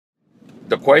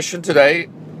the question today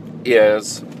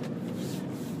is,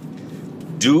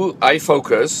 do I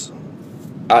focus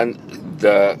on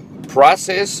the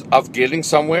process of getting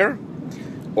somewhere,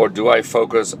 or do I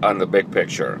focus on the big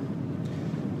picture?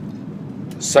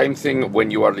 Same thing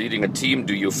when you are leading a team.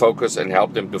 Do you focus and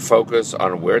help them to focus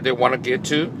on where they want to get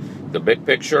to, the big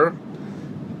picture,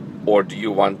 or do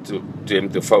you want them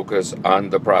to focus on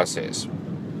the process?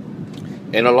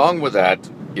 And along with that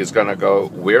is going to go,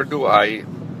 where do I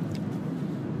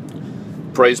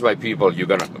praise my people? You're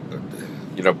going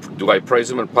to, do I praise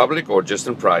them in public or just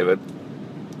in private?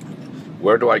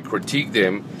 Where do I critique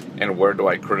them and where do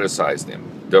I criticize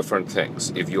them? Different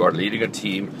things if you are leading a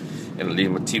team and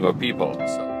leading a team of people.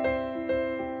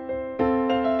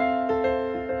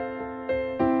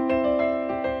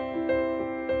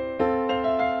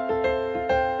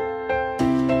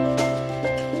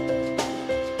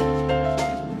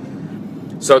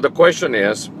 So the question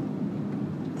is,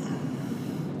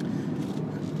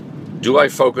 do I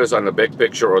focus on the big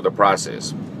picture or the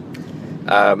process?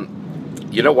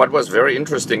 What was very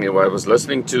interesting, I was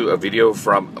listening to a video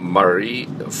from Marie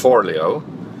Forleo,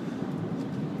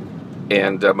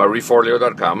 and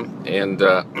marieforleo.com,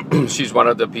 and she's one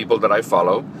of the people that I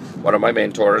follow, one of my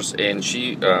mentors, and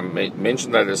she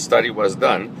mentioned that a study was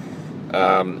done,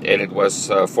 and it was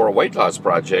for a weight loss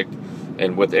project,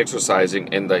 and with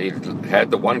exercising, and they had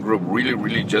the one group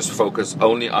really just focus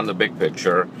only on the big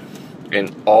picture,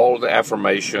 and all the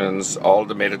affirmations, all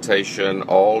the meditation,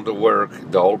 all the work,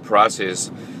 the whole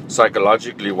process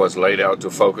psychologically was laid out to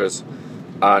focus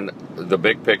on the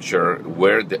big picture,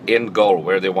 where the end goal,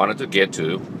 where they wanted to get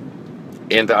to.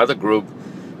 And the other group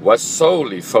was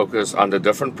solely focused on the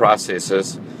different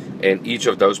processes, and each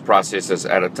of those processes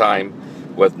at a time,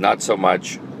 with not so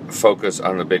much focus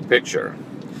on the big picture.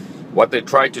 What they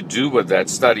tried to do with that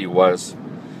study was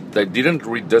they didn't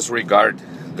disregard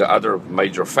the other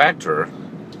major factor.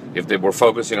 If they were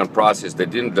focusing on process, they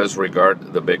didn't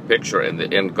disregard the big picture and the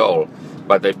end goal,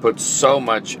 but they put so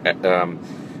much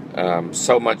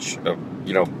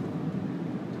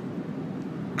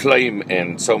claim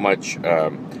and so much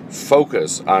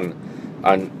focus on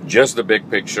just the big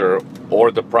picture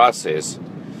or the process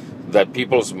that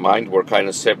people's mind were kind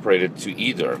of separated to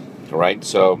either, right?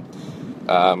 So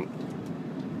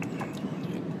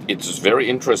it's very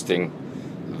interesting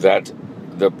that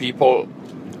the people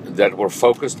that were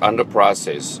focused on the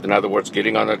process, in other words,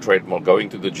 getting on the treadmill, going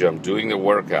to the gym, doing the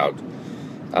workout,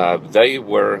 they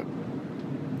were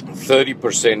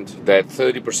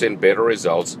 30% better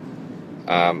results.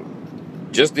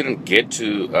 Just didn't get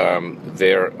to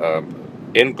their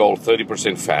end goal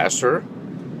 30% faster,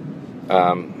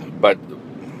 but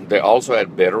they also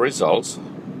had better results.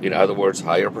 In other words,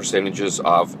 higher percentages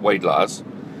of weight loss.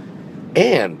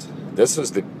 And this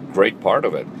is the great part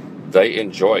of it. They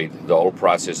enjoyed the whole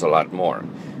process a lot more.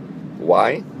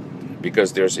 Why?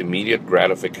 Because there's immediate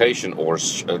gratification, or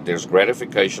there's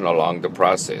gratification along the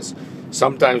process.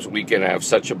 Sometimes we can have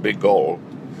such a big goal,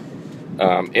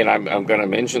 and I'm going to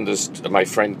mention this to my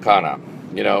friend Kana.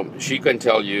 She can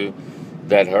tell you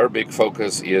that her big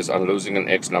focus is on losing an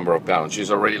X number of pounds.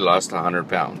 She's already lost 100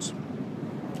 pounds.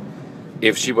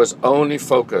 If she was only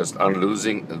focused on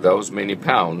losing those many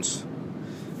pounds,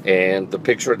 and the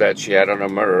picture that she had on her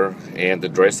mirror and the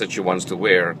dress that she wants to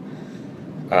wear,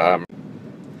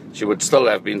 she would still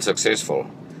have been successful.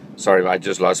 Sorry, I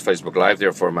just lost Facebook Live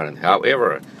there for a minute.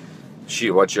 However,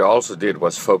 what she also did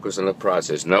was focus on the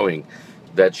process, knowing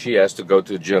that she has to go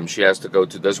to the gym, she has to go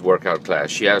to this workout class,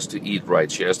 she has to eat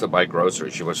right, she has to buy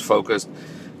groceries. She was focused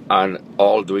on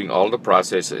doing all the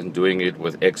process and doing it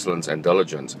with excellence and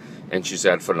diligence, and she's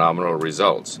had phenomenal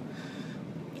results.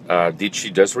 Did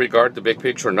she disregard the big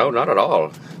picture? No, not at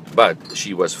all. But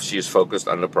she is focused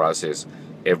on the process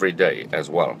every day as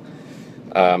well.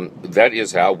 That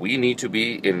is how we need to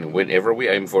be whenever we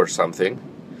aim for something,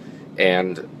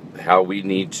 and how we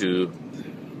need to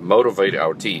motivate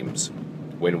our teams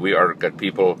when we are got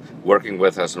people working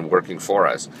with us and working for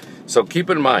us. So keep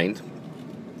in mind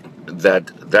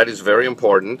that is very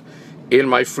important. In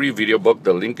my free video book,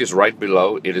 the link is right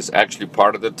below. It is actually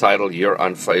part of the title here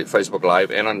on Facebook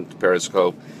Live and on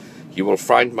Periscope. You will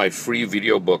find my free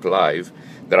video book live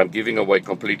that I'm giving away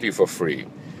completely for free.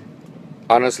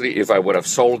 Honestly, if I would have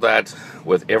sold that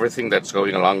with everything that's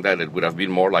going along that, it would have been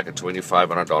more like a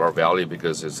 $2,500 value,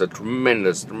 because it's a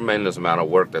tremendous amount of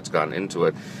work that's gone into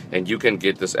it, and you can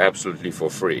get this absolutely for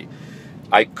free.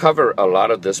 I cover a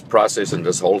lot of this process and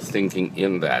this whole thinking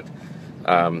in that.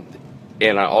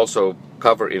 And I also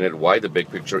cover in it why the big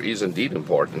picture is indeed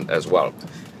important as well.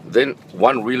 Then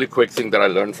one really quick thing that I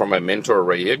learned from my mentor,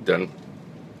 Ray Higdon,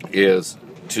 is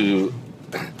to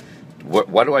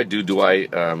what do I do?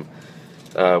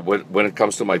 When it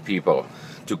comes to my people,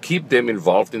 to keep them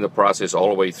involved in the process all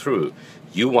the way through,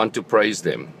 you want to praise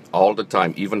them all the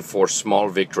time, even for small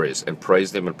victories, and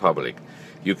praise them in public.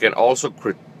 You can also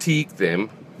critique them,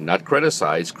 not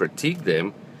criticize, critique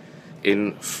them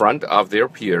in front of their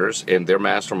peers and their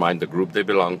mastermind, the group they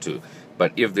belong to.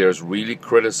 But if there's really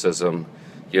criticism,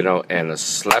 and a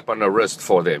slap on the wrist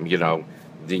for them,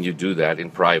 then you do that in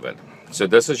private. So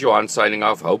this is Johan signing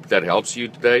off. Hope that helps you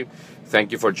today.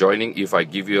 Thank you for joining. If I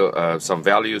give you some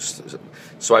values,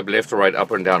 swipe left or right,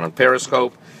 up and down on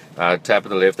Periscope. Tap in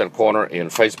the left-hand corner in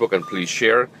Facebook, and please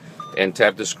share. And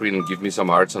tap the screen and give me some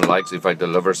hearts and likes if I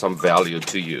deliver some value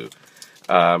to you.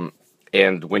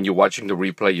 And when you're watching the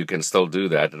replay, you can still do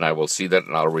that, and I will see that,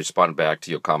 and I'll respond back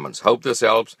to your comments. Hope this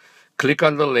helps. Click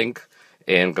on the link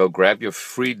and go grab your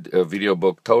free video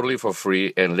book totally for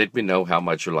free, and let me know how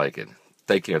much you like it.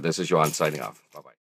 Take care. This is Johan signing off. Bye-bye.